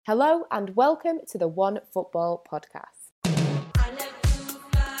Hello and welcome to the OneFootball podcast.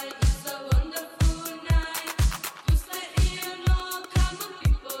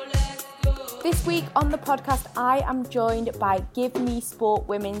 This week on the podcast, I am joined by Give Me Sport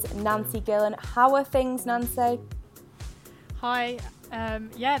Women's Nancy Gillen. How are things, Nancy? Hi.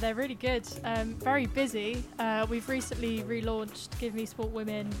 Yeah, they're really good. Very busy. We've recently relaunched Give Me Sport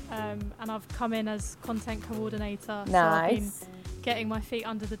Women, and I've come in as content coordinator. Nice. So I've been getting my feet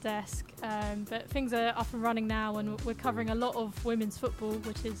under the desk. But things are up and running now, and we're covering a lot of women's football,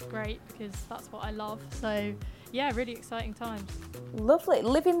 which is great because that's what I love. So yeah, really exciting times. Lovely.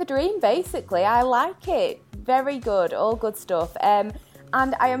 Living the dream, basically. I like it. Very good. All good stuff.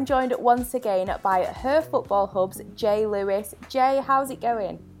 And I am joined once again by her Football Hub's Jay Lewis. Jay, how's it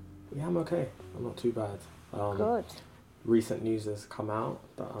going? Yeah, I'm okay. I'm not too bad. Good. Recent news has come out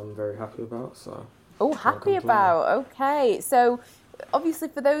that I'm very happy about. So. Oh, happy about. Okay. So, obviously,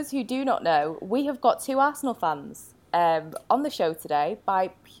 for those who do not know, we have got two Arsenal fans on the show today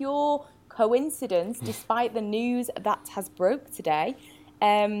by pure coincidence, despite the news that has broke today.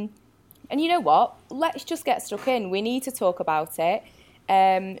 And you know what? Let's just get stuck in. We need to talk about it.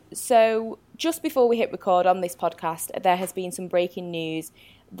 So just before we hit record on this podcast, there has been some breaking news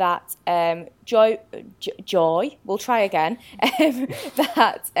that Joe, we'll try again,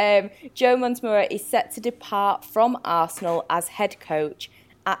 that Joe Montemurro is set to depart from Arsenal as head coach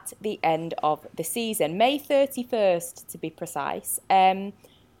at the end of the season, May 31st to be precise.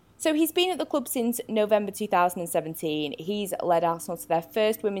 So he's been at the club since November 2017. He's led Arsenal to their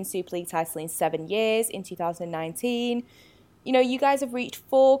first Women's Super League title in 7 years in 2019. You know, you guys have reached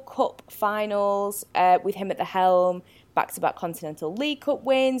 4 cup finals with him at the helm, back-to-back Continental League Cup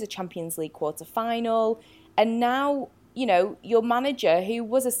wins, a Champions League quarter-final, and now, you know, your manager, who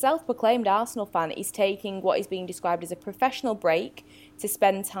was a self-proclaimed Arsenal fan, is taking what is being described as a professional break to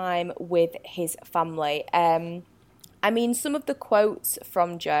spend time with his family. I mean, some of the quotes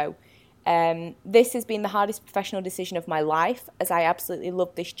from Joe, this has been the hardest professional decision of my life, as I absolutely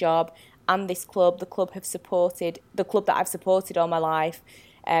love this job and this club. The club that I've supported all my life.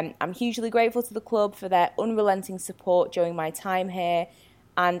 I'm hugely grateful to the club for their unrelenting support during my time here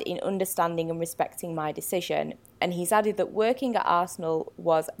and in understanding and respecting my decision. And he's added that working at Arsenal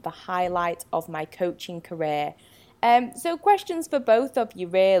was the highlight of my coaching career. So questions for both of you,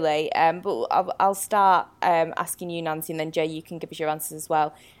 really. But I'll start asking you, Nancy, and then Jay, you can give us your answers as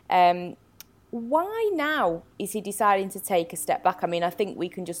well. Why now is he deciding to take a step back? I mean, I think we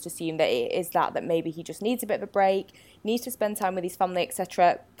can just assume that it is that maybe he just needs a bit of a break, needs to spend time with his family,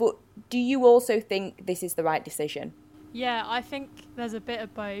 etc. But do you also think this is the right decision? Yeah, I think there's a bit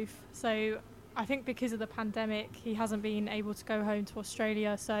of both. So I think because of the pandemic, he hasn't been able to go home to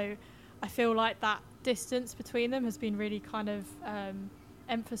Australia. So I feel like that distance between them has been really kind of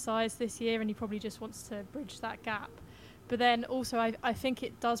emphasised this year, and he probably just wants to bridge that gap. But then also I think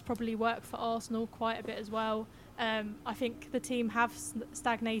it does probably work for Arsenal quite a bit as well. I think the team have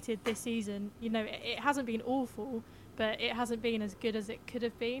stagnated this season. You know, it hasn't been awful, but it hasn't been as good as it could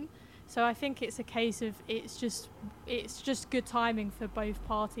have been. So I think it's a case of it's just good timing for both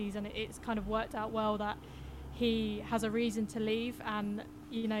parties, and it's kind of worked out well that he has a reason to leave, and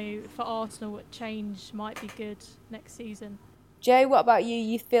you know, for Arsenal, change might be good next season. Jay, what about you?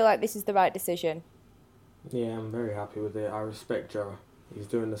 You feel like this is the right decision? Yeah, I'm very happy with it. I respect Joe. He's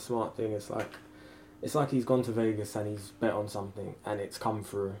doing the smart thing. It's like he's gone to Vegas and he's bet on something and it's come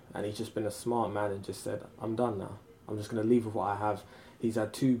through, and he's just been a smart man and just said, I'm done now. I'm just going to leave with what I have. He's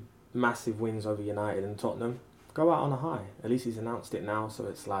had 2 massive wins over United and Tottenham. Go out on a high. At least he's announced it now, so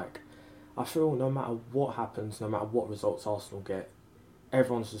it's like, I feel no matter what happens, no matter what results Arsenal get,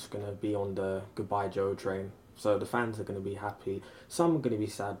 everyone's just going to be on the goodbye Joe train. So the fans are going to be happy. Some are going to be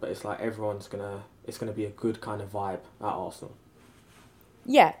sad, but it's like it's going to be a good kind of vibe at Arsenal.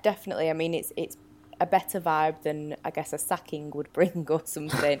 Yeah, definitely. I mean, it's a better vibe than, I guess, a sacking would bring or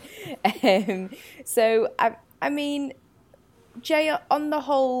something. So, I mean, Jay, on the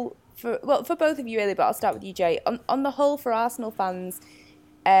whole, for both of you really, but I'll start with you, Jay. On the whole, for Arsenal fans,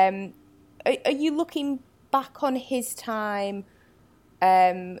 are you looking back on his time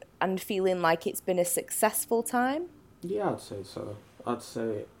and feeling like it's been a successful time? Yeah, I'd say so. I'd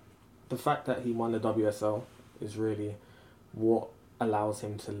say the fact that he won the WSL is really what allows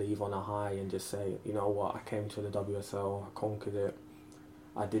him to leave on a high and just say, you know what, I came to the WSL, I conquered it,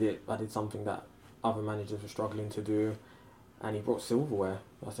 I did something that other managers were struggling to do, and he brought silverware.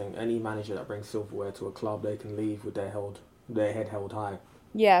 I think any manager that brings silverware to a club, they can leave with their head held high.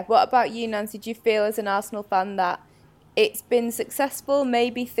 Yeah, what about you, Nancy? Do you feel as an Arsenal fan that it's been successful?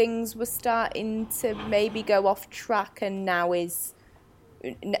 Maybe things were starting to maybe go off track and now is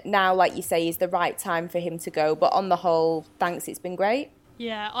now, like you say, is the right time for him to go. But on the whole, thanks, it's been great.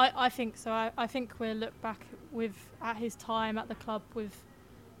 Yeah, I think so. I think we'll look back at his time at the club with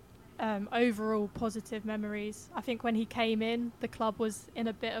overall positive memories. I think when he came in, the club was in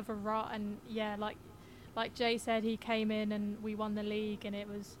a bit of a rut, and yeah, like Jay said, he came in and we won the league, and it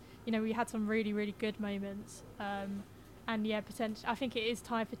was, we had some really, really good moments. And yeah, potentially, I think it is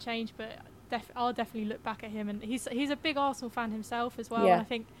time for change, but I'll definitely look back at him, and he's a big Arsenal fan himself as well. Yeah. And I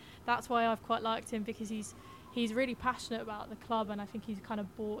think that's why I've quite liked him, because he's really passionate about the club, and I think he's kind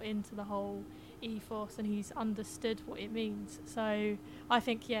of bought into the whole ethos, and he's understood what it means. So I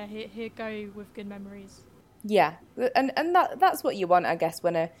think he'll go with good memories. Yeah, and that's what you want, I guess,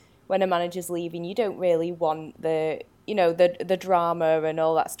 when a manager's leaving. You don't really want the drama and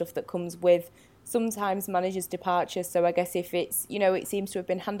all that stuff that comes with sometimes managers' departures. So I guess if it's, it seems to have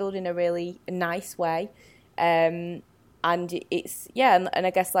been handled in a really nice way, and it's and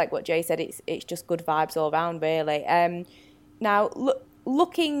I guess like what Jay said, it's just good vibes all around, really. Now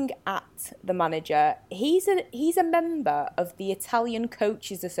looking at the manager, he's a member of the Italian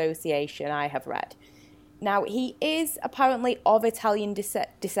Coaches Association, I have read. Now, he is apparently of Italian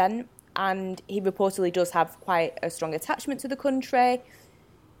descent, and he reportedly does have quite a strong attachment to the country.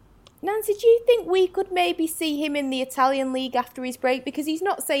 Nancy, do you think we could maybe see him in the Italian league after his break? Because he's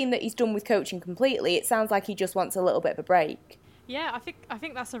not saying that he's done with coaching completely. It sounds like he just wants a little bit of a break. Yeah, I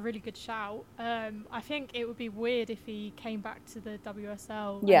think that's a really good shout. I think it would be weird if he came back to the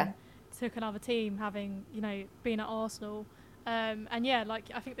WSL and took another team, having, been at Arsenal. I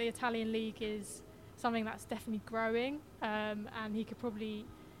think the Italian league is something that's definitely growing, and he could probably,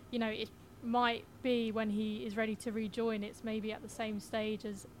 it might be when he is ready to rejoin, it's maybe at the same stage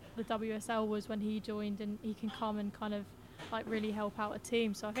as the WSL was when he joined, and he can come and kind of like really help out a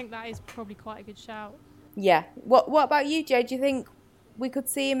team. So I think that is probably quite a good shout. Yeah. What about you, Jay? Do you think we could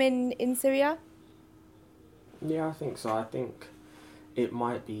see him in Serie A? Yeah, I think so. I think it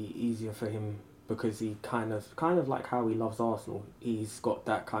might be easier for him because he kind of like how he loves Arsenal. He's got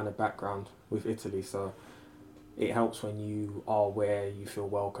that kind of background with Italy, so it helps when you are where you feel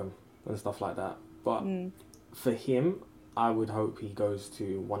welcome and stuff like that. But for him, I would hope he goes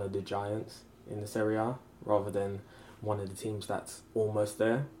to one of the giants in the Serie A rather than one of the teams that's almost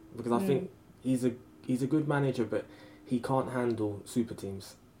there, because I think he's a good manager, but he can't handle super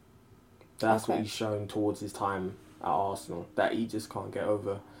teams. That's what he's shown towards his time at Arsenal, that he just can't get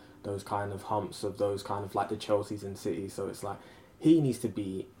over those kind of humps of those kind of like the Chelseas and City. So it's like he needs to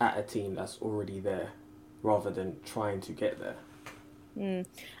be at a team that's already there rather than trying to get there.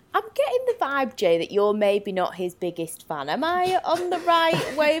 I'm getting the vibe, Jay, that you're maybe not his biggest fan. Am I on the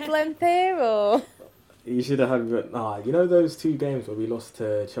right wavelength here, or...? You should have had me... those 2 games where we lost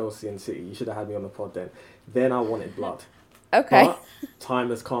to Chelsea and City? You should have had me on the pod then. Then I wanted blood. Okay. But time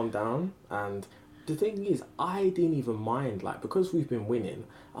has calmed down, and the thing is, I didn't even mind, because we've been winning,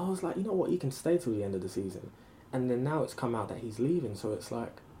 I was like, you know what, he can stay till the end of the season. And then now it's come out that he's leaving, so it's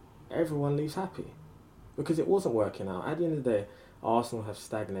like, everyone leaves happy. Because it wasn't working out. At the end of the day, Arsenal have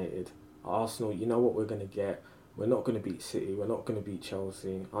stagnated. Arsenal, you know what we're going to get. We're not going to beat City. We're not going to beat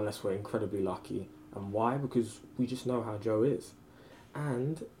Chelsea unless we're incredibly lucky. And why? Because we just know how Joe is.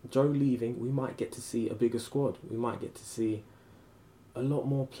 And Joe leaving, we might get to see a bigger squad. We might get to see a lot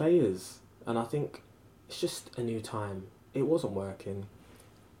more players. And I think it's just a new time. It wasn't working.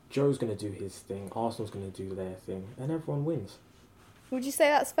 Joe's going to do his thing. Arsenal's going to do their thing. And everyone wins. Would you say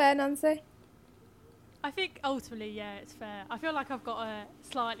that's fair, Nancy? I think ultimately, yeah, it's fair. I feel like I've got a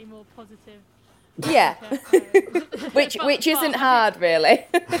slightly more positive. Yeah, which isn't hard, really.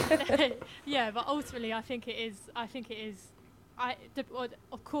 Yeah, but ultimately, I think it is.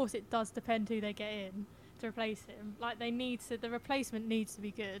 Of course, it does depend who they get in to replace him. Like the replacement needs to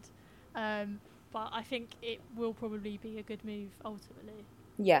be good. But I think it will probably be a good move ultimately.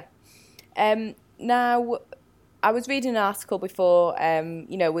 Yeah. Now, I was reading an article before,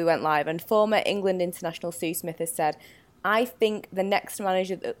 we went live, and former England international Sue Smith has said, I think the next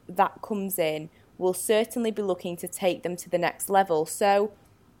manager that comes in will certainly be looking to take them to the next level. So,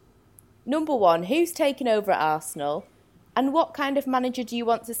 number one, who's taking over at Arsenal? And what kind of manager do you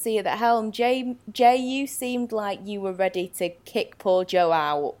want to see at the helm? Jay, you seemed like you were ready to kick poor Joe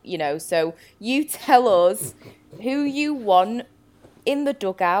out, so you tell us who you want in the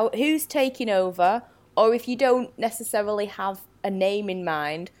dugout, who's taking over, or if you don't necessarily have a name in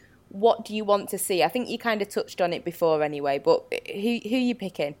mind, what do you want to see? I think you kind of touched on it before anyway, but who you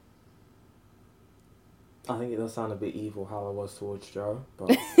picking? I think it does sound a bit evil how I was towards Joe,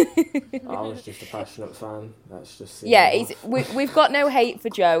 but I was just a passionate fan. That's just we've got no hate for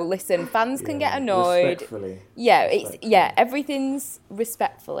Joe. Listen, fans can get annoyed. Respectfully. Everything's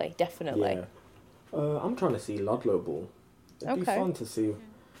respectfully, definitely. Yeah. I'm trying to see Ludlow ball. It'd be fun to see,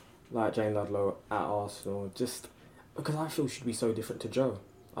 like, Jane Ludlow at Arsenal, just because I feel she'd be so different to Joe.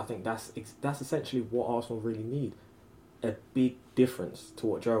 I think that's essentially what Arsenal really need. A big difference to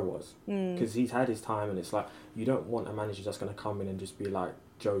what Joe was, because he's had his time, and it's like you don't want a manager that's going to come in and just be like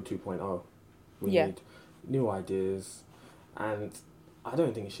Joe 2.0. We need new ideas, and I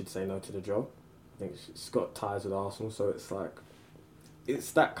don't think he should say no to the job. I think she's got ties with Arsenal, so it's like it's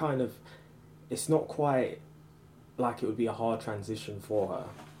that kind of. It's not quite like it would be a hard transition for her,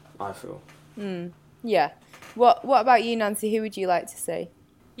 I feel. Yeah. What about you, Nancy? Who would you like to see?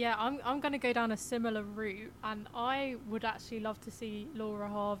 Yeah, I'm going to go down a similar route, and I would actually love to see Laura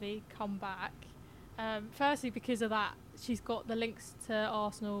Harvey come back. Firstly, because of that, she's got the links to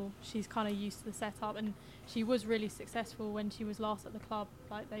Arsenal. She's kind of used to the setup, and she was really successful when she was last at the club.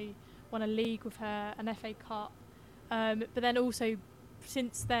 Like, they won a league with her, an FA Cup. But then also,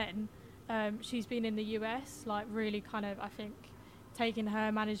 since then, she's been in the US, like really kind of, I think, taking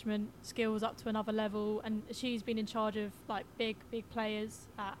her management skills up to another level, and she's been in charge of like big players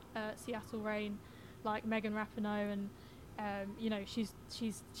at Seattle Reign, like Megan Rapinoe, and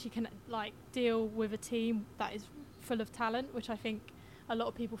she can like deal with a team that is full of talent, which I think a lot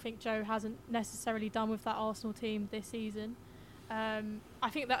of people think Joe hasn't necessarily done with that Arsenal team this season. I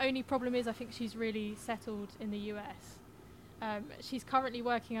think the only problem is I think she's really settled in the US. She's currently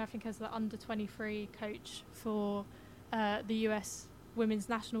working, I think, as the under-23 coach for the US women's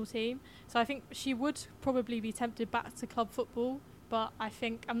national team. So I think she would probably be tempted back to club football, but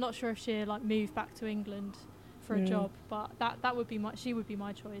I'm not sure if she'll like move back to England for a job. But that would be she would be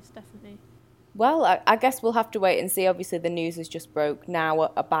my choice, definitely. Well, I guess we'll have to wait and see. Obviously, the news has just broke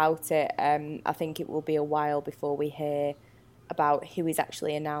now about it. I think it will be a while before we hear about who is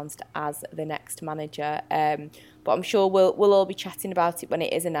actually announced as the next manager. But I'm sure we'll all be chatting about it when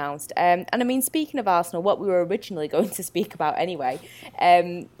it is announced. And I mean, speaking of Arsenal, what we were originally going to speak about anyway,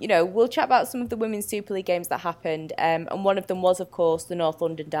 we'll chat about some of the Women's Super League games that happened. And one of them was, of course, the North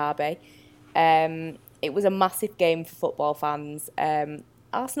London Derby. It was a massive game for football fans.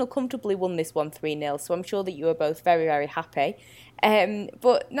 Arsenal comfortably won this one 3-0, so I'm sure that you were both very, very happy.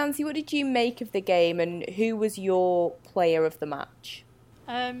 But Nancy, what did you make of the game, and who was your player of the match?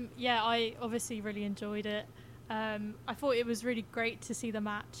 I obviously really enjoyed it. I thought it was really great to see the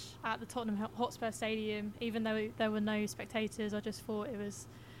match at the Tottenham Hotspur Stadium, even though there were no spectators. I just thought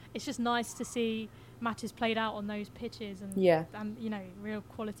it's just nice to see matches played out on those pitches, and real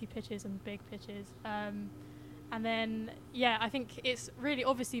quality pitches and big pitches. And then, I think it's really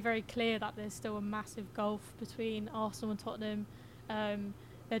obviously very clear that there's still a massive gulf between Arsenal and Tottenham.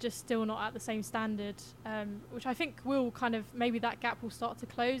 They're just still not at the same standard, which I think will kind of, maybe that gap will start to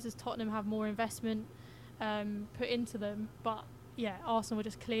close as Tottenham have more investment put into them. But, Arsenal were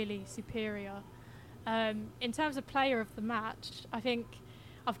just clearly superior. In terms of player of the match, I think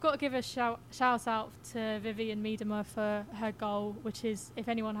I've got to give a shout out to Vivian Miedema for her goal, which is, if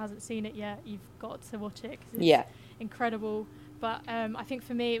anyone hasn't seen it yet, you've got to watch it because it's incredible. But I think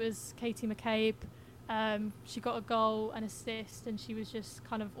for me it was Katie McCabe. She got a goal, an assist, and she was just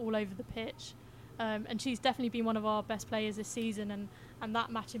kind of all over the pitch. And she's definitely been one of our best players this season. And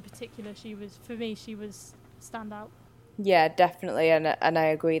that match in particular, she was standout. Yeah, definitely. And I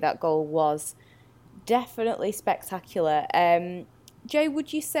agree, that goal was definitely spectacular. Joe,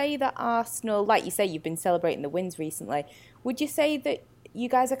 would you say that Arsenal, like you say, you've been celebrating the wins recently, would you say that you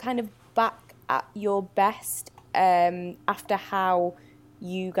guys are kind of back at your best after how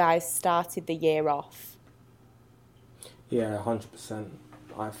you guys started the year off? Yeah, 100%.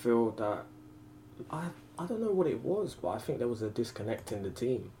 I feel that, I don't know what it was, but I think there was a disconnect in the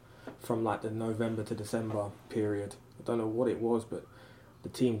team from like the November to December period. I don't know what it was, but the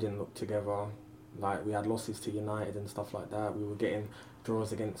team didn't look together. Like, we had losses to United and stuff like that. We were getting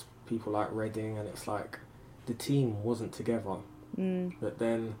draws against people like Reading, and it's like the team wasn't together. But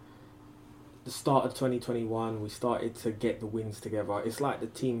then the start of 2021, we started to get the wins together. It's like the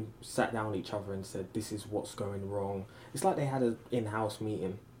team sat down each other and said, this is what's going wrong. It's like they had an in-house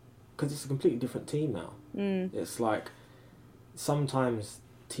meeting, because it's a completely different team now. It's like sometimes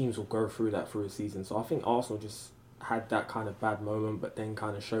teams will go through that through a season. So I think Arsenal just had that kind of bad moment, but then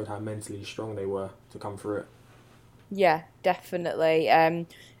kind of showed how mentally strong they were to come through it. Yeah, definitely. And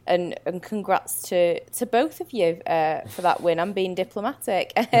congrats to both of you for that win. I'm being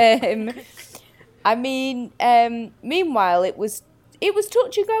diplomatic. I mean, meanwhile, it was it was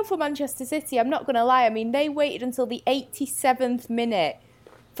touch and go for Manchester City, I'm not going to lie. I mean, they waited until the 87th minute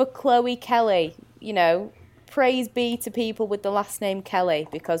for Chloe Kelly. You know, praise be to people with the last name Kelly,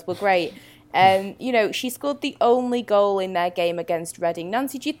 because we're great. You know, she scored the only goal in their game against Reading.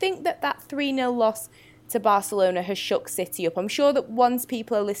 Nancy, do you think that 3-0 loss to Barcelona has shook City up? I'm sure that once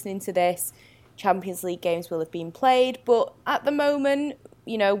people are listening to this, Champions League games will have been played, but at the moment,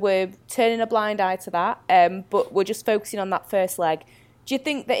 you know, we're turning a blind eye to that, but we're just focusing on that first leg. Do you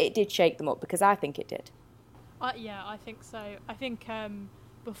think that it did shake them up? Because I think it did. Yeah, I think so. I think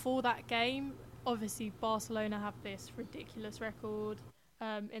before that game, obviously Barcelona have this ridiculous record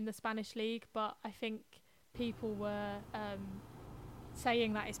in the Spanish league, but I think people were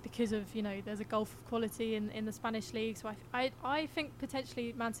saying that it's because of, you know, there's a gulf of quality in the Spanish league. So I think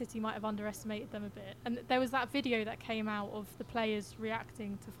potentially Man City might have underestimated them a bit. And there was that video that came out of the players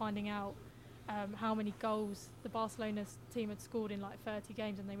reacting to finding out how many goals the Barcelona team had scored in like 30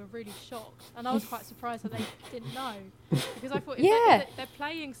 games, and they were really shocked. And I was quite surprised that they didn't know, because I thought if they're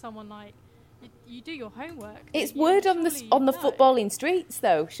playing someone like, you do your homework. It's word on the footballing streets,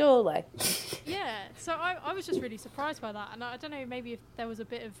 though, surely. Yeah, so I was just really surprised by that, and I don't know, maybe if there was a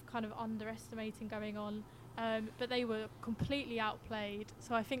bit of kind of underestimating going on, but they were completely outplayed,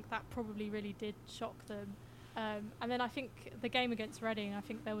 so I think that probably really did shock them. And then I think the game against Reading, I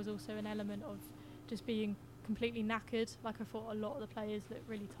think there was also an element of just being completely knackered. Like, I thought a lot of the players looked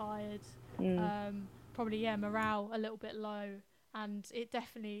really tired. Probably, morale a little bit low. And it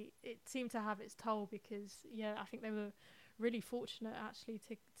seemed to have its toll, because, I think they were really fortunate, actually,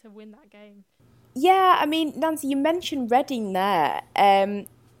 to win that game. Yeah, I mean, Nancy, you mentioned Reading there.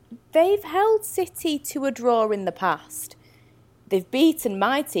 They've held City to a draw in the past. They've beaten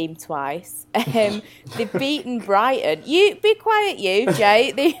my team twice. They've beaten Brighton. You be quiet, you,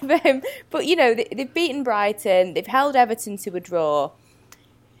 Jay. But, you know, they've beaten Brighton. They've held Everton to a draw.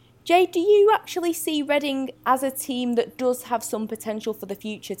 Jay, do you actually see Reading as a team that does have some potential for the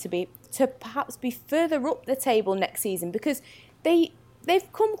future to perhaps be further up the table next season? Because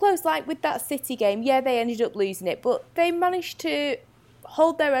they've come close, like with that City game. Yeah, they ended up losing it, but they managed to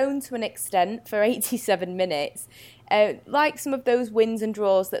hold their own to an extent for 87 minutes. Like some of those wins and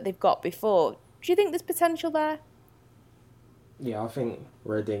draws that they've got before. Do you think there's potential there? Yeah, I think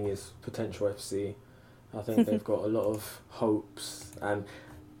Reading is potential FC. I think they've got a lot of hopes, and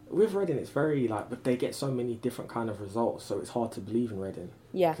with Reading, it's very, but they get so many different kind of results, so it's hard to believe in Reading.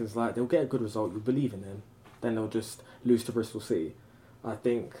 Yeah. Because, they'll get a good result, you believe in them, then they'll just lose to Bristol City. I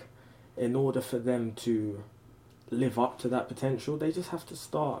think in order for them to live up to that potential, they just have to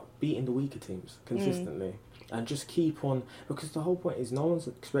start beating the weaker teams consistently. And just keep on, because the whole point is no one's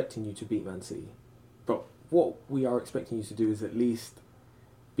expecting you to beat Man City. But what we are expecting you to do is at least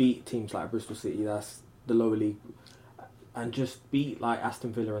beat teams like Bristol City, that's the lower league, and just beat like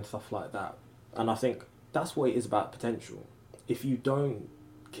Aston Villa and stuff like that. And I think that's what it is about potential. If you don't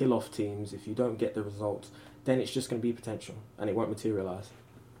kill off teams, if you don't get the results, then it's just going to be potential and it won't materialise.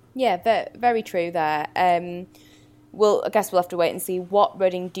 Yeah, very true there. Well, I guess we'll have to wait and see what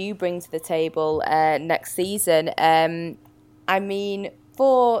Reading do bring to the table next season. I mean,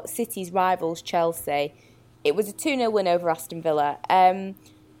 for City's rivals, Chelsea, it was a 2-0 win over Aston Villa.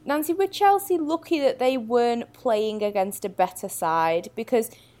 Nancy, were Chelsea lucky that they weren't playing against a better side?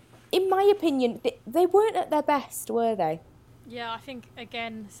 Because, in my opinion, they weren't at their best, were they? Yeah, I think,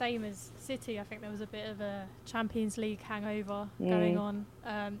 again, same as City, I think there was a bit of a Champions League hangover going on.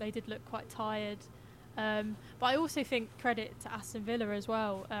 They did look quite tired. But I also think credit to Aston Villa as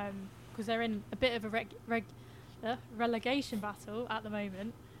well, because they're in a bit of a relegation battle at the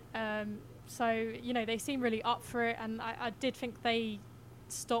moment. So, you know, they seem really up for it, and I did think they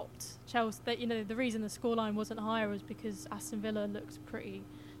stopped Chelsea. That, you know, the reason the scoreline wasn't higher was because Aston Villa looked pretty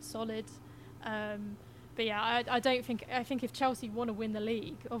solid. But yeah, I think if Chelsea want to win the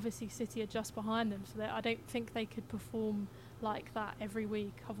league, obviously City are just behind them, so I don't think they could perform like that every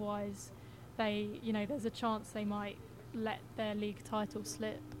week. Otherwise, there's a chance they might let their league title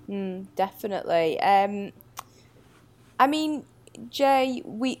slip. Definitely. I mean, Jay,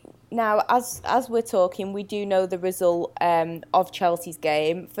 as we're talking, we do know the result of Chelsea's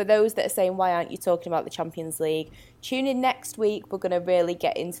game. For those that are saying, why aren't you talking about the Champions League? Tune in next week. We're going to really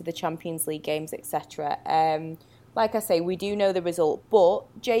get into the Champions League games, etc. Like I say, we do know the result. But,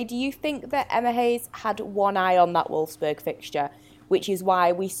 Jay, do you think that Emma Hayes had one eye on that Wolfsburg fixture, which is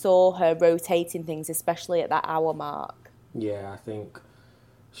why we saw her rotating things, especially at that hour mark? Yeah, I think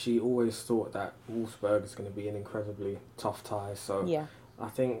she always thought that Wolfsburg is going to be an incredibly tough tie. So yeah. I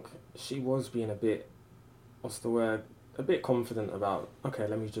think she was being a bit confident about, okay,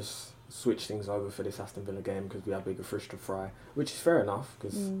 let me just switch things over for this Aston Villa game because we have bigger fish to fry, which is fair enough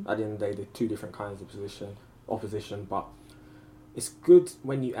because at the end of the day, they're two different kinds of opposition. But it's good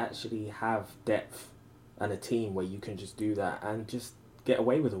when you actually have depth and a team where you can just do that and just get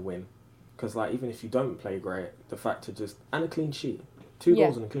away with a win. Because like even if you don't play great, the fact to just and a clean sheet, 2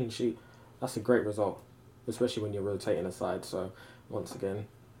 goals and a clean sheet, that's a great result, especially when you're rotating aside. So once again,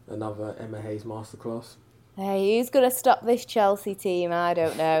 another Emma Hayes masterclass. Hey, who's going to stop this Chelsea team? I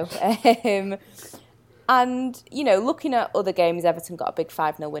don't know. And, you know, looking at other games, Everton got a big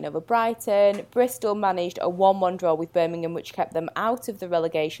 5-0 win over Brighton. Bristol managed a 1-1 draw with Birmingham, which kept them out of the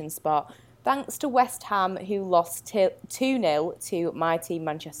relegation spot, thanks to West Ham, who lost 2-0 to my team,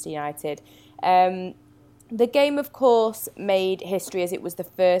 Manchester United. The game, of course, made history as it was the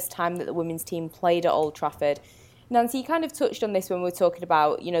first time that the women's team played at Old Trafford. Nancy, you kind of touched on this when we were talking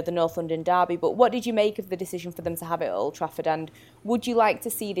about, you know, the North London derby, but what did you make of the decision for them to have it at Old Trafford, and would you like to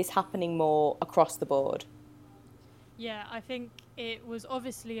see this happening more across the board? Yeah, I think it was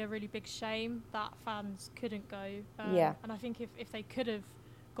obviously a really big shame that fans couldn't go. And I think if they could have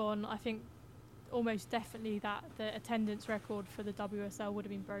gone, I think almost definitely that the attendance record for the WSL would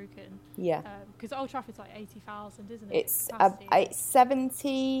have been broken. Yeah. Because Old Trafford's like 80,000, isn't it? It's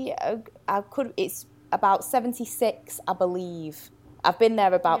 70. It's about 76, I believe. I've been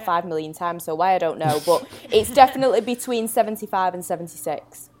there about 5 million times, so why I don't know, but it's definitely between 75 and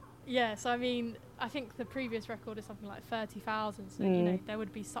 76. Yeah, so I mean, I think the previous record is something like 30,000, so you know there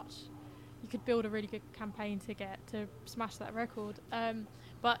would be you could build a really good campaign to smash that record.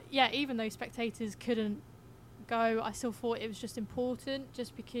 But yeah, even though spectators couldn't go, I still thought it was just important,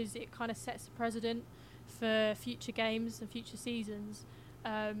 just because it kind of sets the precedent for future games and future seasons.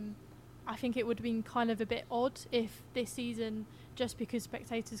 I think it would have been kind of a bit odd if this season, just because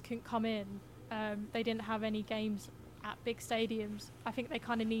spectators couldn't come in, they didn't have any games at big stadiums. I think they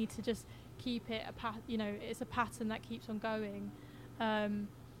kind of need to just keep it it's a pattern that keeps on going.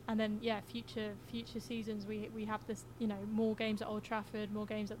 And then, future seasons we have this, you know, more games at Old Trafford, more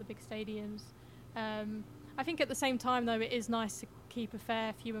games at the big stadiums. I think at the same time, though, it is nice to keep a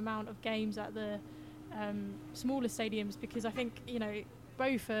fair few amount of games at the smaller stadiums, because I think, you know,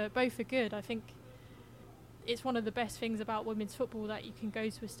 both are good. I think it's one of the best things about women's football that you can go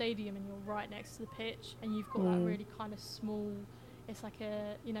to a stadium and you're right next to the pitch and you've got that really kind of small, it's like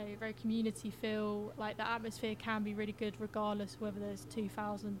a, you know, very community feel. Like the atmosphere can be really good regardless whether there's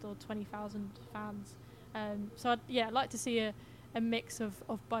 2,000 or 20,000 fans. So I'd like to see a mix of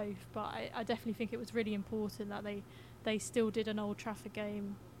both, but I definitely think it was really important that they still did an Old Trafford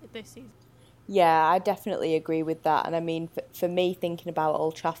game this season. Yeah, I definitely agree with that. And I mean, for me, thinking about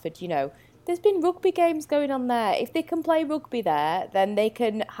Old Trafford, you know, there's been rugby games going on there. If they can play rugby there, then they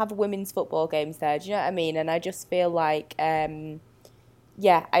can have women's football games there. Do you know what I mean? And I just feel like, I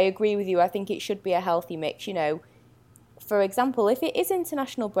agree with you. I think it should be a healthy mix. You know, for example, if it is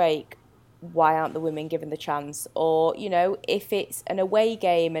international break, why aren't the women given the chance? Or, you know, if it's an away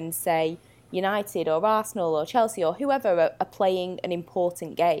game and say United or Arsenal or Chelsea or whoever are playing an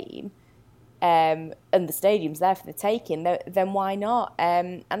important game, and the stadium's there for the taking, then why not?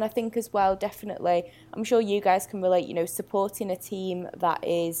 And I think as well, definitely, I'm sure you guys can relate, you know, supporting a team that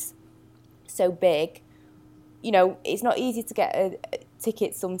is so big, you know, it's not easy to get a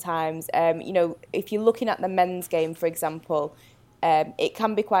ticket sometimes. You know, if you're looking at the men's game, for example, it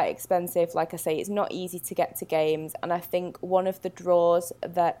can be quite expensive. Like I say, it's not easy to get to games. And I think one of the draws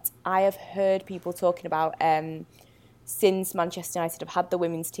that I have heard people talking about since Manchester United have had the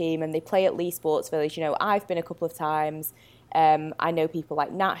women's team and they play at Lee Sports Village, you know, I've been a couple of times. I know people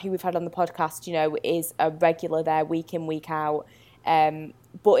like Nat, who we've had on the podcast, you know, is a regular there week in, week out.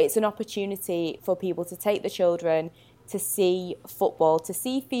 But it's an opportunity for people to take the children to see football, to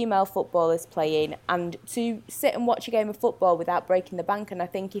see female footballers playing, and to sit and watch a game of football without breaking the bank. And I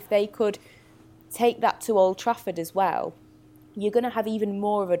think if they could take that to Old Trafford as well, you're going to have even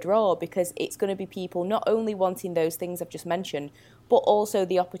more of a draw, because it's going to be people not only wanting those things I've just mentioned, but also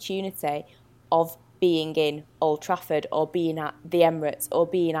the opportunity of being in Old Trafford or being at the Emirates or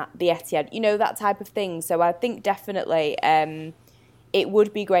being at the Etihad, you know, that type of thing. So I think definitely it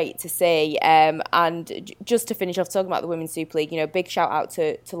would be great to see. And just to finish off talking about the Women's Super League, you know, big shout out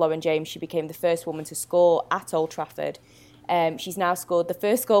to Lauren James. She became the first woman to score at Old Trafford. She's now scored the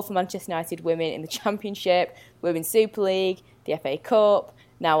first goal for Manchester United women in the Championship, Women's Super League, the FA Cup,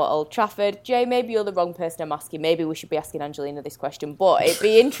 now at Old Trafford. Jay, maybe you're the wrong person I'm asking. Maybe we should be asking Angelina this question, but it'd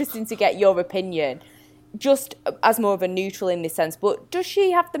be interesting to get your opinion, just as more of a neutral in this sense. But does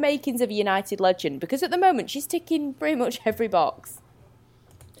she have the makings of a United legend? Because at the moment, she's ticking pretty much every box.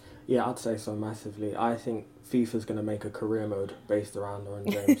 Yeah, I'd say so massively. I think FIFA's going to make a career mode based around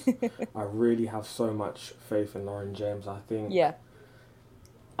Lauren James. I really have so much faith in Lauren James. I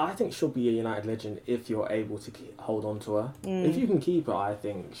think she'll be a United legend if you're able to hold on to her. If you can keep her, I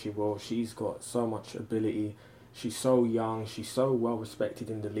think she will. She's got so much ability. She's so young. She's so well respected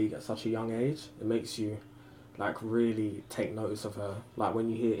in the league at such a young age. It makes you like really take notice of her. Like when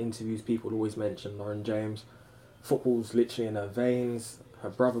you hear interviews, people always mention Lauren James. Football's literally in her veins. Her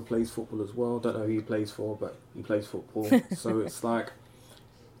brother plays football as well. Don't know who he plays for, but he plays football. So it's like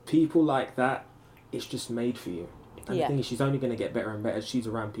people like that, it's just made for you. And the thing is, she's only going to get better and better. She's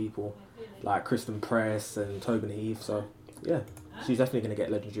around people like Kristen Press and Tobin Heath. So, yeah, she's definitely going to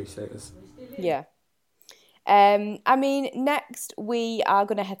get legendary status. Yeah. I mean, next we are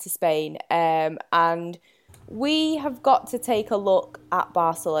going to head to Spain. And we have got to take a look at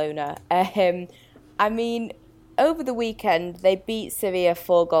Barcelona. I mean, over the weekend, they beat Sevilla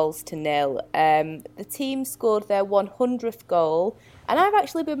 4-0. The team scored their 100th goal. And I've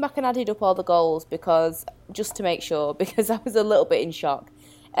actually been back and added up all the goals just to make sure, because I was a little bit in shock.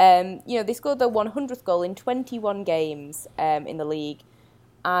 They scored their 100th goal in 21 games in the league.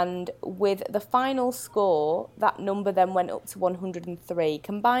 And with the final score, that number then went up to 103,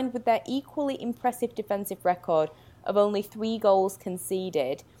 combined with their equally impressive defensive record of only 3 goals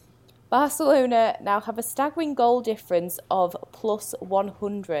conceded. Barcelona now have a staggering goal difference of plus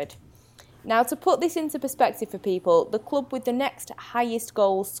 100. Now, to put this into perspective for people, the club with the next highest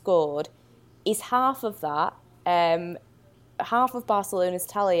goals scored is half of that, half of Barcelona's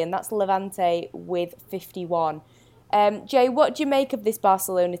tally, and that's Levante with 51. Jay, what do you make of this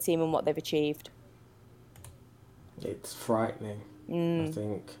Barcelona team and what they've achieved? It's frightening. I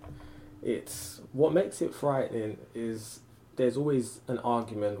think what makes it frightening is there's always an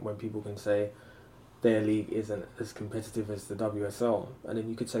argument when people can say their league isn't as competitive as the WSL, and then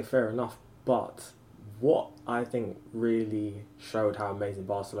you could say fair enough. But what I think really showed how amazing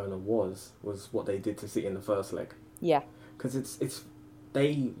Barcelona was what they did to City in the first leg. Yeah. Because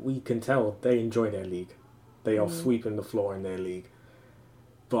we can tell they enjoy their league. They are sweeping the floor in their league.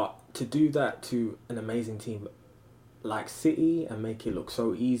 But to do that to an amazing team like City and make it look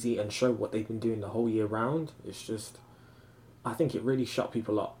so easy and show what they've been doing the whole year round, it's just, I think it really shut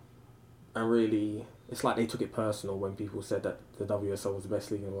people up. And really, it's like they took it personal when people said that the WSL was the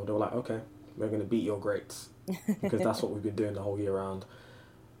best league in the world. They were like, okay, we're going to beat your greats. Because that's what we've been doing the whole year round.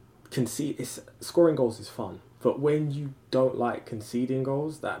 Scoring goals is fun. But when you don't like conceding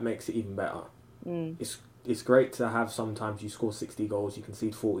goals, that makes it even better. It's great to have sometimes you score 60 goals, you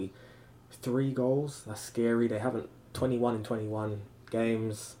concede 40. 3 goals, that's scary. They haven't 21 in 21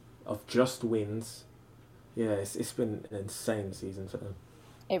 games of just wins. Yeah, it's been an insane season for them.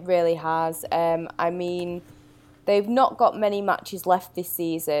 It really has. I mean, they've not got many matches left this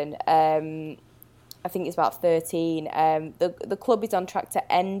season. I think it's about 13. The club is on track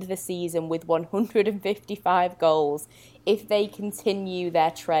to end the season with 155 goals if they continue their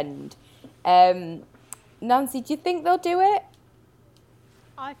trend. Nancy, do you think they'll do it?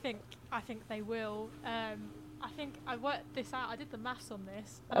 I think they will. I think I worked this out. I did the maths on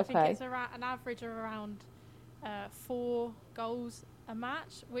this. And okay. I think it's around an average of around 4 goals a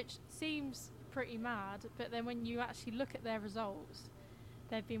match, which seems pretty mad. But then when you actually look at their results,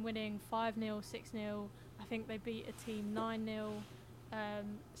 they've been winning 5-0, 6-0. I think they beat a team 9-0.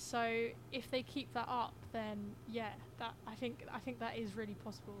 So if they keep that up, then I think that is really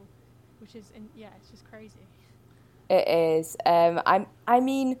possible. Which is, it's just crazy. It is. I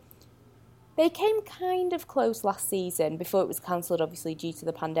mean, they came kind of close last season before it was cancelled, obviously, due to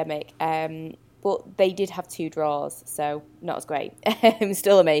the pandemic. But they did have 2 draws, so not as great.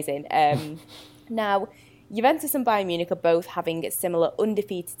 Still amazing. Now, Juventus and Bayern Munich are both having similar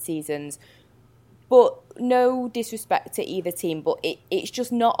undefeated seasons. But no disrespect to either team, but it's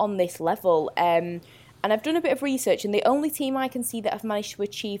just not on this level. And I've done a bit of research, and the only team I can see that have managed to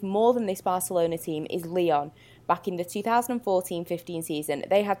achieve more than this Barcelona team is Lyon. Back in the 2014-15 season,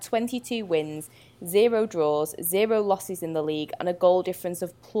 they had 22 wins, 0 draws, 0 losses in the league, and a goal difference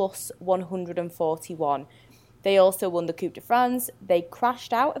of plus 141. They also won the Coupe de France. They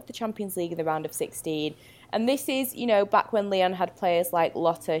crashed out of the Champions League in the round of 16. And this is, back when Lyon had players like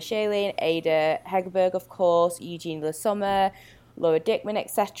Lotta Schelin, Ada Hegerberg, of course, Eugene Le Sommer, Laura Dickman,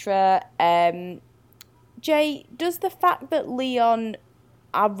 etc. Jay, does the fact that Lyon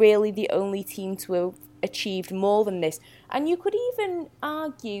are really the only team to have achieved more than this, and you could even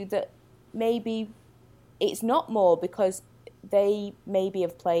argue that maybe it's not more because they maybe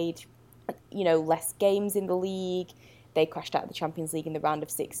have played, less games in the league, they crashed out of the Champions League in the round of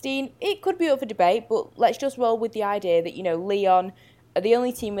 16. It could be up for debate, but let's just roll with the idea that, Lyon are the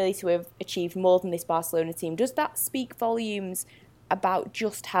only team really to have achieved more than this Barcelona team. Does that speak volumes about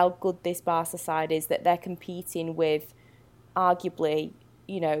just how good this Barca side is, that they're competing with arguably,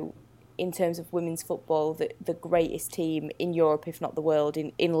 you know, in terms of women's football, the greatest team in Europe, if not the world,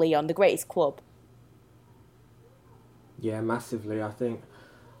 in Lyon, the greatest club? Yeah, massively. I think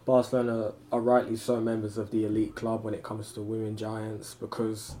Barcelona are rightly so members of the elite club when it comes to women giants,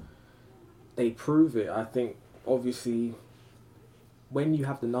 because they prove it. I think, obviously, when you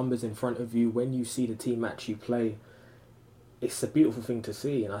have the numbers in front of you, when you see the team actually play, it's a beautiful thing to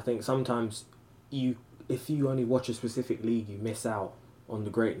see. And I think sometimes if you only watch a specific league, you miss out on the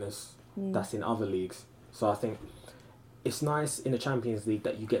greatness that's in other leagues. So I think it's nice in the Champions League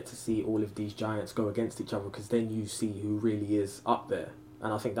that you get to see all of these giants go against each other, because then you see who really is up there.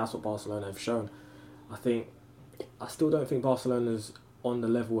 And I think that's what Barcelona have shown. I still don't think Barcelona's on the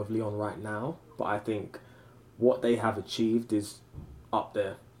level of Lyon right now, but I think what they have achieved is up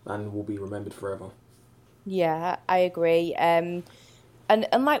there and will be remembered forever. Yeah, I agree. And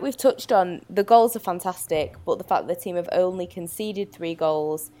like we've touched on, the goals are fantastic, but the fact that the team have only conceded 3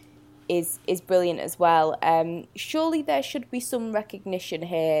 goals is brilliant as well. Surely there should be some recognition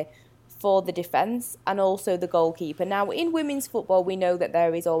here for the defence and also the goalkeeper. Now, in women's football, we know that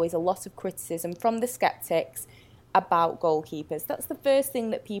there is always a lot of criticism from the sceptics about goalkeepers. That's the first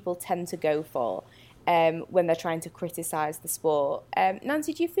thing that people tend to go for when they're trying to criticise the sport.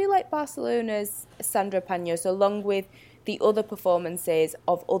 Nancy, do you feel like Barcelona's Sandra Paños, along with the other performances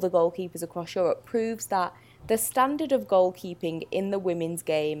of other goalkeepers across Europe, proves that the standard of goalkeeping in the women's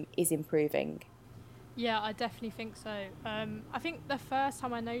game is improving? Yeah, I definitely think so. I think the first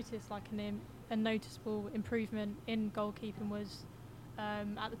time I noticed like a noticeable improvement in goalkeeping was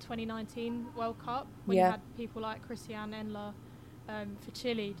at the 2019 World Cup, when you had people like Christiane Endler for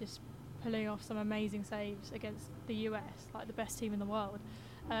Chile just pulling off some amazing saves against the US, like the best team in the world.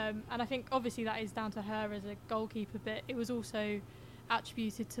 And I think obviously that is down to her as a goalkeeper, but it was also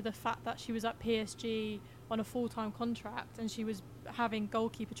attributed to the fact that she was at PSG on a full-time contract and she was having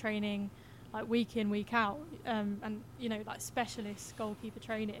goalkeeper training like week in, week out, and you know, like specialist goalkeeper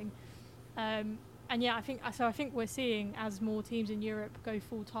training. And yeah, I think we're seeing, as more teams in Europe go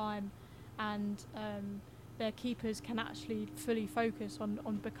full-time and their keepers can actually fully focus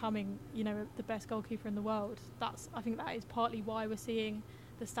on becoming, you know, the best goalkeeper in the world. I think that is partly why we're seeing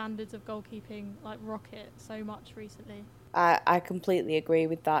the standards of goalkeeping like rocket so much recently. I completely agree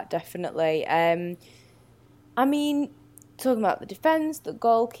with that, definitely. I mean, talking about the defence, the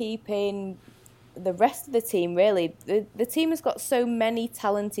goalkeeping, the rest of the team, really, the team has got so many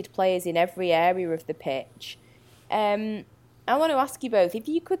talented players in every area of the pitch. I want to ask you both, if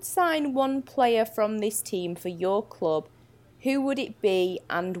you could sign one player from this team for your club, who would it be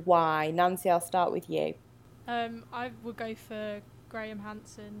and why? Nancy, I'll start with you. I would go for Graham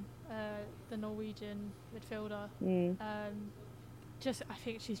Hansen, the Norwegian midfielder. I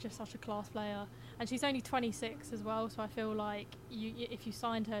think she's just such a class player, and she's only 26 as well. So I feel like if you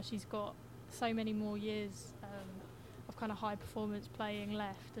signed her, she's got so many more years of kind of high performance playing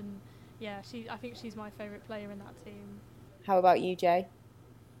left, and yeah, I think she's my favourite player in that team. How about you, Jay?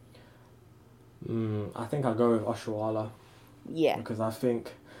 I think I'll go with Oshuala. Yeah. Because I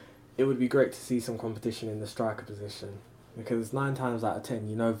think it would be great to see some competition in the striker position. Because 9 times out of 10,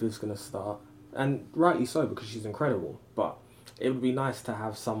 you know Viv's going to start. And rightly so, because she's incredible. But it would be nice to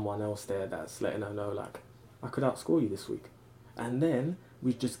have someone else there that's letting her know, like, I could outscore you this week. And then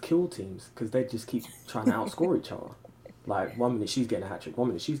we just kill teams, because they just keep trying to outscore each other. Like, 1 minute she's getting a hat-trick, 1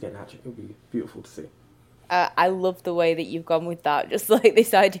 minute she's getting a hat-trick. It would be beautiful to see. I love the way that you've gone with that. Just like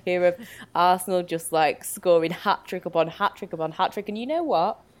this idea of Arsenal just like scoring hat-trick upon hat-trick upon hat-trick. And you know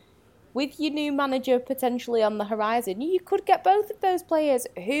what? With your new manager potentially on the horizon, you could get both of those players.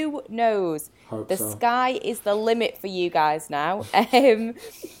 Who knows? The sky is the limit for you guys now.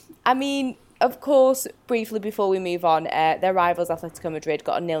 I mean, of course, briefly before we move on, their rivals Atletico Madrid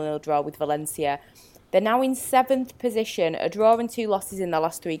got a 0-0 draw with Valencia. They're now in 7th position, a draw and 2 losses in their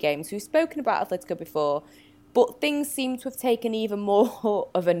last 3 games. We've spoken about Atletico before, but things seem to have taken even more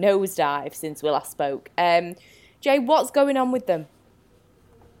of a nosedive since we last spoke. Jay, what's going on with them?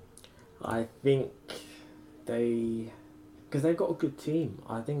 I think because they've got a good team.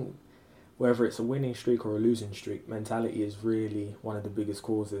 I think whether it's a winning streak or a losing streak, mentality is really one of the biggest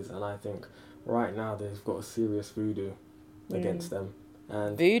causes. And I think right now they've got a serious voodoo against them.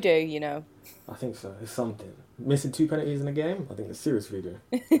 And voodoo, you know. I think so. It's something. Missing 2 penalties in a game, I think it's serious voodoo.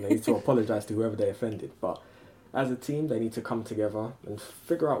 And they need to apologise to whoever they offended. But as a team, they need to come together and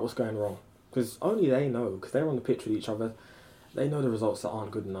figure out what's going wrong. Because only they know, because they're on the pitch with each other, they know the results that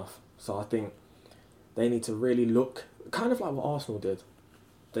aren't good enough. So I think They need to really look, kind of like what Arsenal did.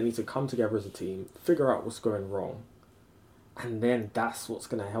 They need to come together as a team, figure out what's going wrong, and then that's what's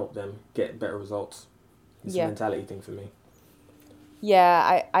going to help them get better results. It's a mentality thing for me.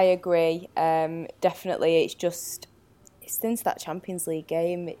 Yeah, I agree. Definitely, it's just since that Champions League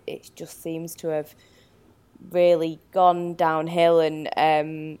game, it just seems to have really gone downhill,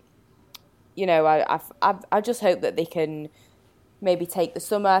 and you know, I just hope that they can maybe take the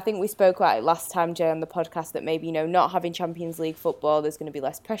summer. I think we spoke about it last time, Jay, on the podcast, that maybe, you know, not having Champions League football, there's going to be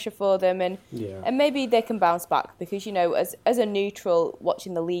less pressure for them, and maybe they can bounce back, because, you know, as a neutral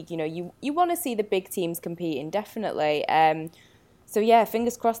watching the league, you know, you want to see the big teams competing, definitely. So yeah,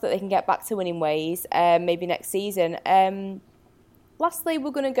 fingers crossed that they can get back to winning ways, maybe next season. Lastly,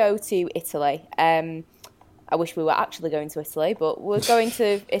 we're going to go to Italy. I wish we were actually going to Italy, but we're going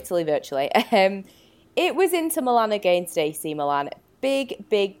to Italy virtually. It was Inter Milan against AC Milan.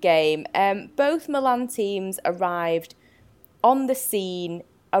 Big game. Both Milan teams arrived on the scene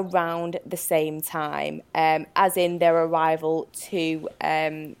around the same time, as in their arrival to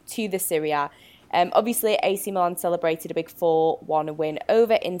the Serie A. Obviously, AC Milan celebrated a big 4-1 win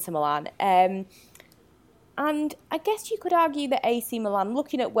over Inter Milan. And I guess you could argue that AC Milan,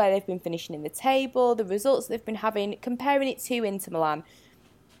 looking at where they've been finishing in the table, the results they've been having, comparing it to Inter Milan,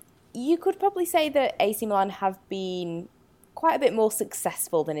 you could probably say that AC Milan have been quite a bit more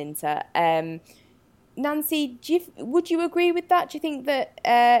successful than Inter. Nancy, would you agree with that? Do you think that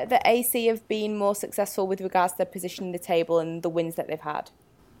that AC have been more successful with regards to their position in the table and the wins that they've had?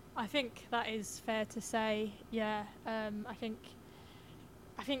 I think that is fair to say. Yeah, I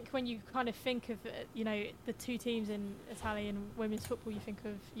think when you kind of think of you know, the two teams in Italian women's football, you think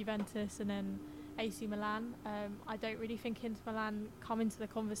of Juventus and then AC Milan. I don't really think Inter Milan come into the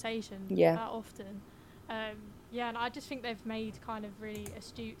conversation that often. And I just think they've made kind of really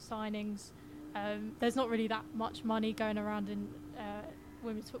astute signings. There's not really that much money going around in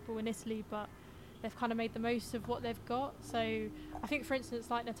women's football in Italy, but they've kind of made the most of what they've got. So I think, for instance,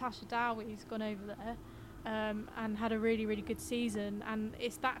 like Natasha Dowie's gone over there and had a really, really good season. And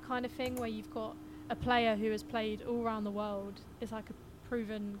it's that kind of thing where you've got a player who has played all around the world, is like a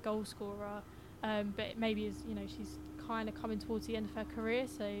proven goal scorer, but maybe is, you know, she's kind of coming towards the end of her career,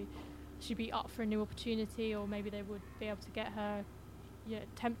 so she'd be up for a new opportunity, or maybe they would be able to get her,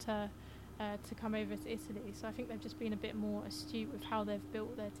 tempt her to come over to Italy. So I think they've just been a bit more astute with how they've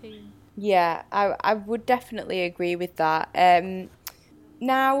built their team. Yeah, I would definitely agree with that.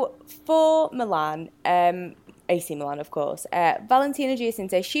 Now, for Milan, AC Milan, of course, Valentina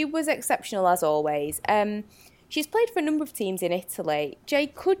Giacinti, she was exceptional as always. She's played for a number of teams in Italy. Jay,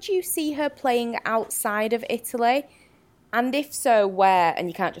 could you see her playing outside of Italy? And if so, where? And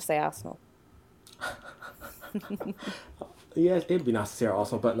you can't just say Arsenal. Yeah, it'd be nice to see her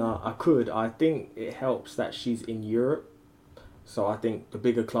Arsenal, but no, I could. I think it helps that she's in Europe. So I think the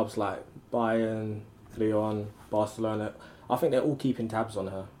bigger clubs like Bayern, Lyon, Barcelona, I think they're all keeping tabs on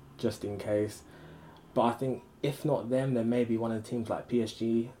her, just in case. But I think if not them, then maybe one of the teams like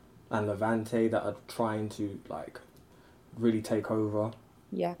PSG and Levante that are trying to like really take over.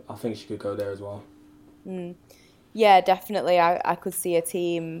 Yeah. I think she could go there as well. Yeah, definitely. I could see a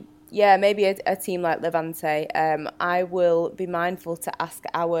team, maybe a team like Levante. I will be mindful to ask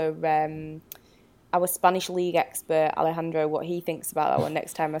our Spanish league expert, Alejandro, what he thinks about that one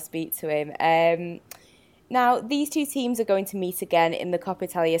next time I speak to him. Now, these two teams are going to meet again in the Coppa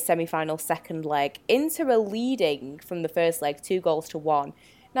Italia semi-final second leg. Inter are leading from the first leg 2-1.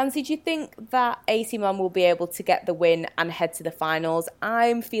 Nancy, do you think that AC Milan will be able to get the win and head to the finals?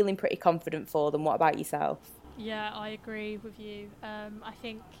 I'm feeling pretty confident for them. What about yourself? Yeah, I agree with you. I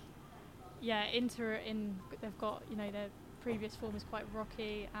think, Inter they've got, their previous form is quite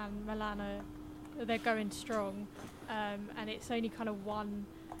rocky, and Milan they're going strong, and it's only kind of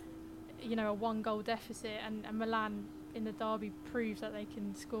a one-goal deficit, and Milan in the derby proved that they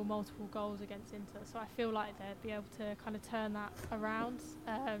can score multiple goals against Inter, so I feel like they'd be able to kind of turn that around.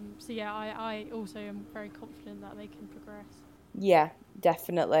 I also am very confident that they can progress. Yeah,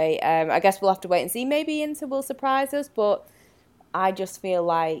 definitely. I guess we'll have to wait and see. Maybe Inter will surprise us, but I just feel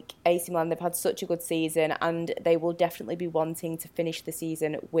like AC Milan, they've had such a good season, and they will definitely be wanting to finish the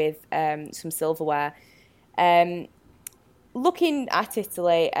season with some silverware. Looking at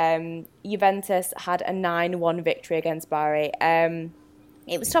Italy, Juventus had a 9-1 victory against Bari.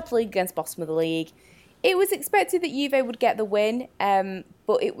 It was top of the league against bottom of the league. It was expected that Juve would get the win,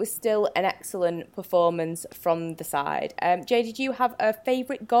 but it was still an excellent performance from the side. Jay, did you have a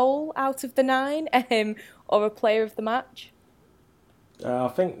favourite goal out of the 9, or a player of the match? I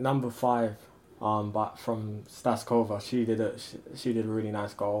think number 5, but from Staskova, she did a really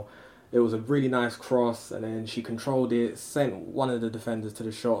nice goal. It was a really nice cross, and then she controlled it, sent one of the defenders to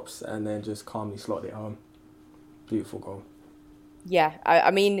the shops, and then just calmly slotted it home. Beautiful goal. Yeah,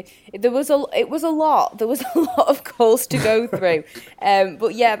 I mean, it was a lot. There was a lot of goals to go through.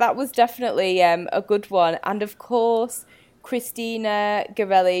 But yeah, that was definitely a good one. And of course, Cristina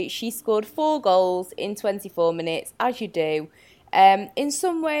Girelli, she scored 4 goals in 24 minutes, as you do. In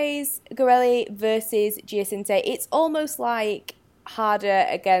some ways, Girelli versus Giacinti, it's almost like harder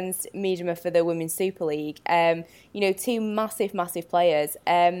against Miedema for the Women's Super League. 2 massive players.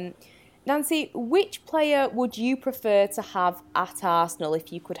 Nancy, which player would you prefer to have at Arsenal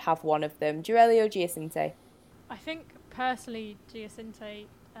if you could have one of them, Girelli or Giacinti? I think personally Giacinti,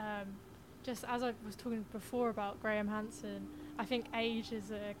 just as I was talking before about Graham Hansen, I think age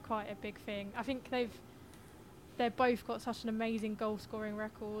is quite a big thing. I think they've both got such an amazing goal scoring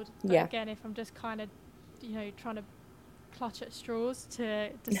record. But again, if I'm just kind of trying to clutch at straws to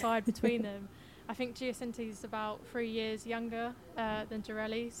decide between them, I think Giacinti's about 3 years younger than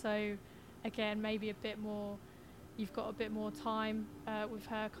Girelli, so again, maybe a bit more. You've got a bit more time with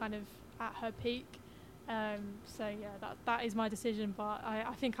her kind of at her peak. So yeah, that is my decision, but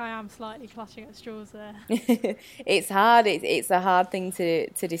I think I am slightly clutching at straws there. It's hard. It's a hard thing to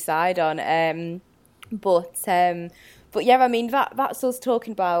decide on. But yeah, I mean that's us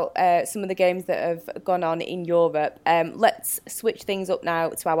talking about some of the games that have gone on in Europe. Let's switch things up now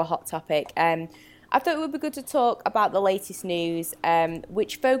to our hot topic. I thought it would be good to talk about the latest news,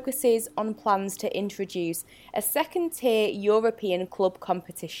 which focuses on plans to introduce a second-tier European club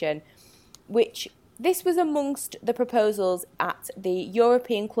competition, which this was amongst the proposals at the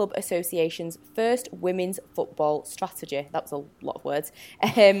European Club Association's first women's football strategy. That was a lot of words.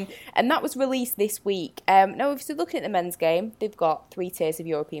 And that was released this week. Now, obviously, looking at the men's game, they've got 3 tiers of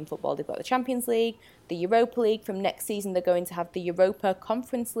European football. They've got the Champions League, the Europa League. From next season, they're going to have the Europa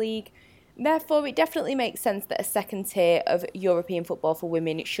Conference League. Therefore, it definitely makes sense that a second tier of European football for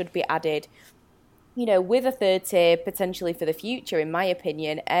women should be added, with a third tier potentially for the future, in my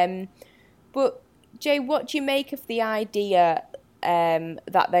opinion. But, Jay, what do you make of the idea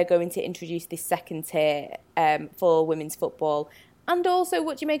that they're going to introduce this second tier for women's football? And also,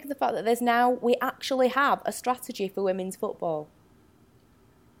 what do you make of the fact that we actually have a strategy for women's football?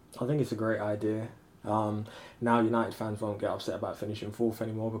 I think it's a great idea. Now United fans won't get upset about finishing 4th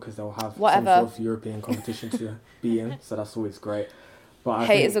anymore because they'll have some sort of European competition to be in, so that's always great. But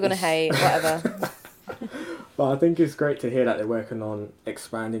haters are going to hate, whatever. But I think it's great to hear that they're working on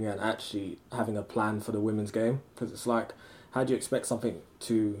expanding and actually having a plan for the women's game, because it's like, how do you expect something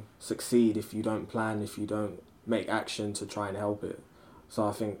to succeed if you don't plan, if you don't make action to try and help it? So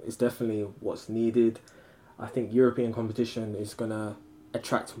I think it's definitely what's needed. I think European competition is going to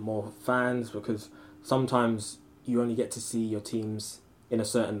attract more fans, because sometimes you only get to see your teams in a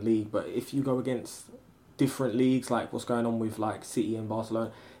certain league, but if you go against different leagues, like what's going on with like City and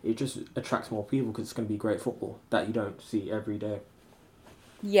Barcelona, it just attracts more people because it's going to be great football that you don't see every day.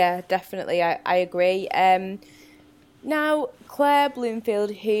 Yeah, definitely. I agree. Now, Claire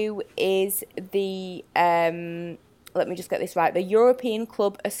Bloomfield, who is the, let me just get this right, the European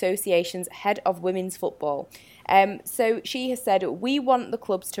Club Association's head of women's football. So she has said, we want the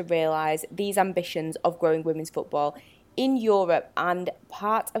clubs to realise these ambitions of growing women's football in Europe, and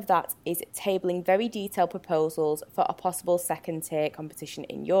part of that is tabling very detailed proposals for a possible second-tier competition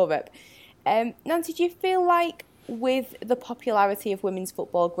in Europe. Nancy, do you feel like with the popularity of women's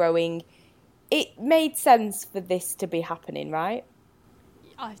football growing, it made sense for this to be happening, right?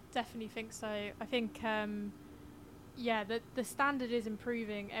 I definitely think so. I think, the standard is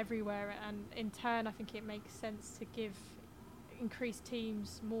improving everywhere, and in turn, I think it makes sense to give increased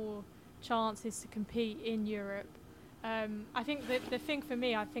teams more chances to compete in Europe. I think the thing for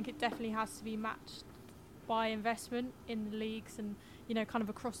me, I think it definitely has to be matched by investment in the leagues and, kind of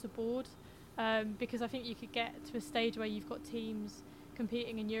across the board. Because I think you could get to a stage where you've got teams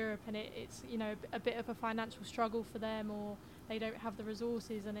competing in Europe and it's a bit of a financial struggle for them, or they don't have the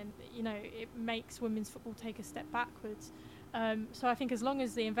resources, and then it makes women's football take a step backwards. So I think as long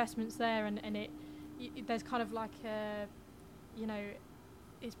as the investment's there and there's kind of like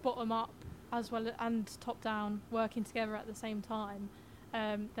it's bottom up as well and top down working together at the same time,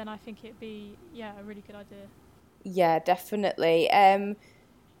 then I think it'd be a really good idea. Yeah, definitely.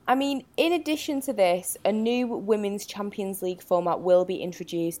 I mean, in addition to this, a new Women's Champions League format will be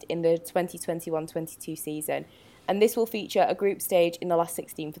introduced in the 2021-22 season, and this will feature a group stage in the last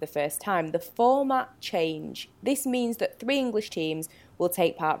 16 for the first time. The format change, this means that 3 English teams will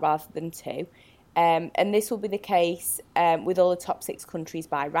take part rather than 2, and this will be the case with all the top 6 countries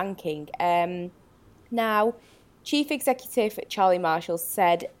by ranking. Now, Chief Executive Charlie Marshall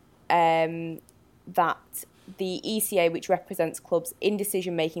said that the ECA, which represents clubs in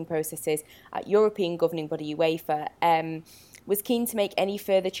decision-making processes at European governing body UEFA, was keen to make any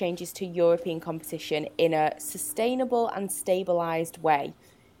further changes to European competition in a sustainable and stabilised way.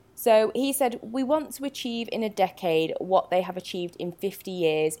 So he said, we want to achieve in a decade what they have achieved in 50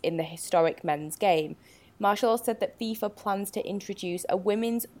 years in the historic men's game. Marshall said that FIFA plans to introduce a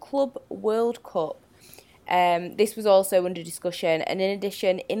Women's Club World Cup. This was also under discussion, and in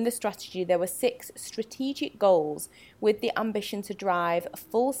addition, in the strategy there were 6 strategic goals with the ambition to drive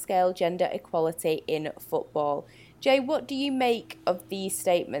full-scale gender equality in football. Jay, what do you make of these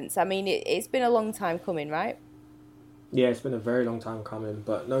statements? I mean, it's been a long time coming, right? Yeah, it's been a very long time coming,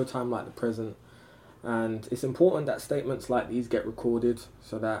 but no time like the present. And it's important that statements like these get recorded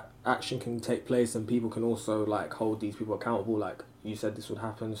so that action can take place and people can also like hold these people accountable. Like you said, this would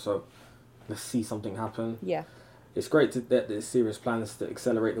happen, so let's see something happen. Yeah. It's great that there's serious plans to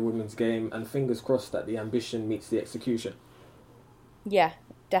accelerate the women's game, and fingers crossed that the ambition meets the execution. Yeah,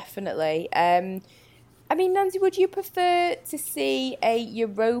 definitely. I mean, Nancy, would you prefer to see a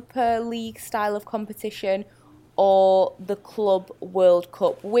Europa League style of competition or the Club World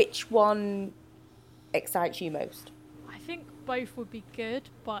Cup? Which one excites you most? I think both would be good,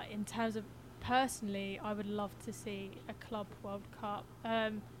 but in terms of personally, I would love to see a Club World Cup.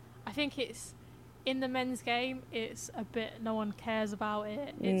 I think it's in the men's game, it's a bit, no one cares about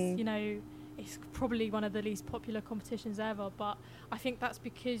it. It's, you know, it's probably one of the least popular competitions ever, but I think that's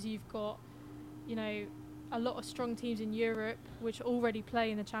because you've got, you know, a lot of strong teams in Europe which already play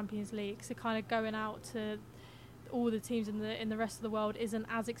in the Champions League, so kind of going out to all the teams in the rest of the world isn't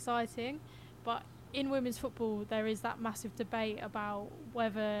as exciting. But in women's football there is that massive debate about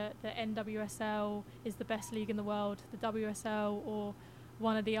whether the NWSL is the best league in the world, the WSL or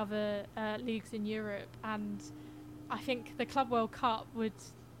one of the other leagues in Europe, and I think the Club World Cup would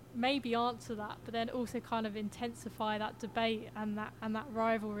maybe answer that, but then also kind of intensify that debate and that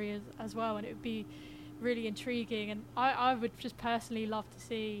rivalry as well, and it would be really intriguing. And I would just personally love to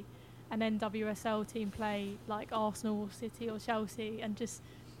see an NWSL team play like Arsenal or City or Chelsea and just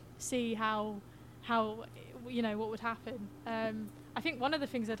see how you know what would happen. I think one of the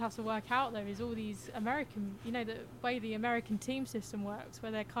things they'd have to work out though is all these American, you know, the way the American team system works,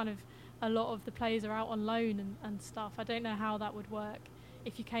 where they're kind of, a lot of the players are out on loan and stuff. I don't know how that would work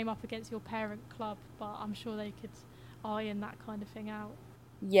if you came up against your parent club, but I'm sure they could iron that kind of thing out.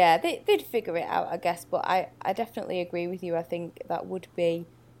 Yeah, they'd figure it out, I guess, but I definitely agree with you. I think that would be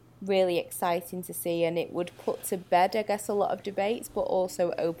really exciting to see, and it would put to bed, I guess, a lot of debates, but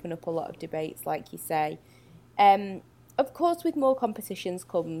also open up a lot of debates, like you say. Of course, with more competitions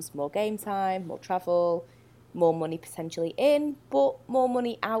comes more game time, more travel, more money potentially in, but more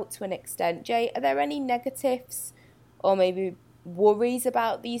money out to an extent. Jay, are there any negatives or maybe worries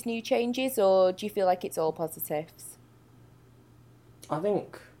about these new changes, or do you feel like it's all positives? I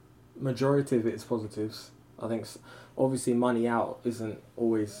think majority of it is positives. I think obviously money out isn't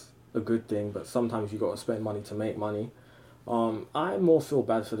always a good thing, but sometimes you got to spend money to make money. I more feel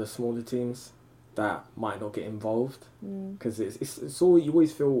bad for the smaller teams that might not get involved, because it's all, you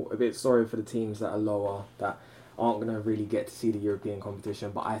always feel a bit sorry for the teams that are lower, that aren't going to really get to see the European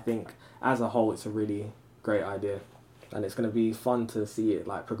competition. But I think as a whole it's a really great idea, and it's going to be fun to see it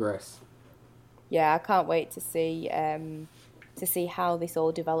like progress. Yeah, I can't wait to see how this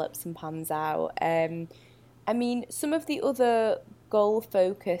all develops and pans out. I mean, some of the other goal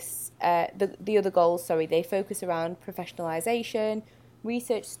focus, the other goals, they focus around professionalisation,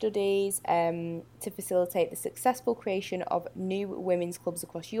 research studies, to facilitate the successful creation of new women's clubs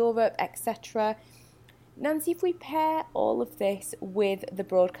across Europe, etc. Nancy, if we pair all of this with the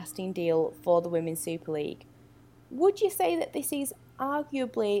broadcasting deal for the Women's Super League, would you say that this is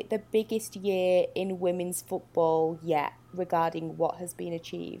arguably the biggest year in women's football yet regarding what has been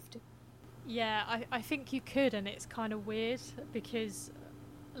achieved? Yeah, I think you could, and it's kind of weird because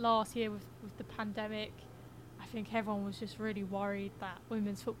last year with the pandemic, I think everyone was just really worried that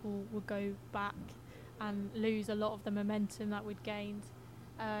women's football would go back and lose a lot of the momentum that we'd gained.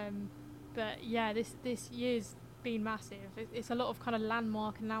 But yeah, this year's been massive. It's a lot of kind of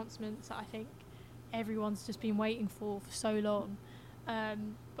landmark announcements that I think everyone's just been waiting for so long.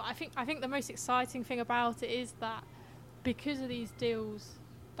 But I think the most exciting thing about it is that because of these deals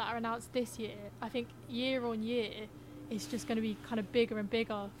that are announced this year, I think year on year it's just going to be kind of bigger and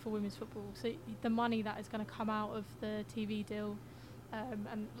bigger for women's football. So the money that is going to come out of the TV deal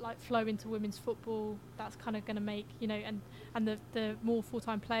and like flow into women's football, that's kind of going to make, you know, and the more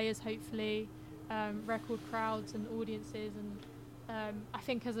full-time players, hopefully, record crowds and audiences, I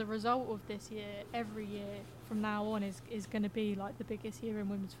think as a result of this year, every year from now on is going to be like the biggest year in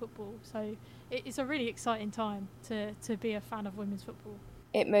women's football. So it's a really exciting time to be a fan of women's football.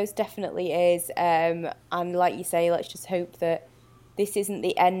 It most definitely is. And like you say, let's just hope that this isn't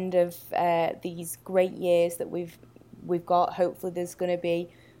the end of these great years that we've got. Hopefully there's going to be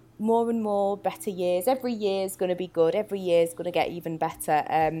more and more better years. Every year is going to be good. Every year is going to get even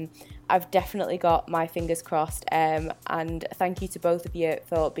better. I've definitely got my fingers crossed. And thank you to both of you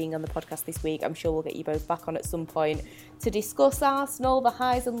for being on the podcast this week. I'm sure we'll get you both back on at some point to discuss Arsenal, the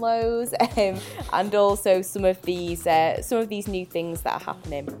highs and lows, and also some of these new things that are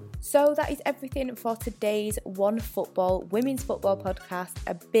happening. So that is everything for today's OneFootball Women's Football podcast.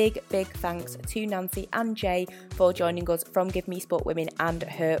 A big thanks to Nancy and Jay for joining us from Give Me Sport Women and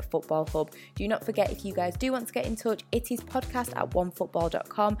her football hub. Do not forget, if you guys do want to get in touch, it is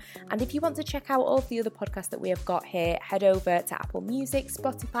podcast@onefootball.com. And if you want to check out all of the other podcasts that we have got here, head over to Apple Music,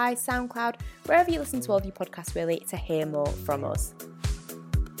 Spotify, SoundCloud, wherever you listen to all of your podcasts really, to hear more from us.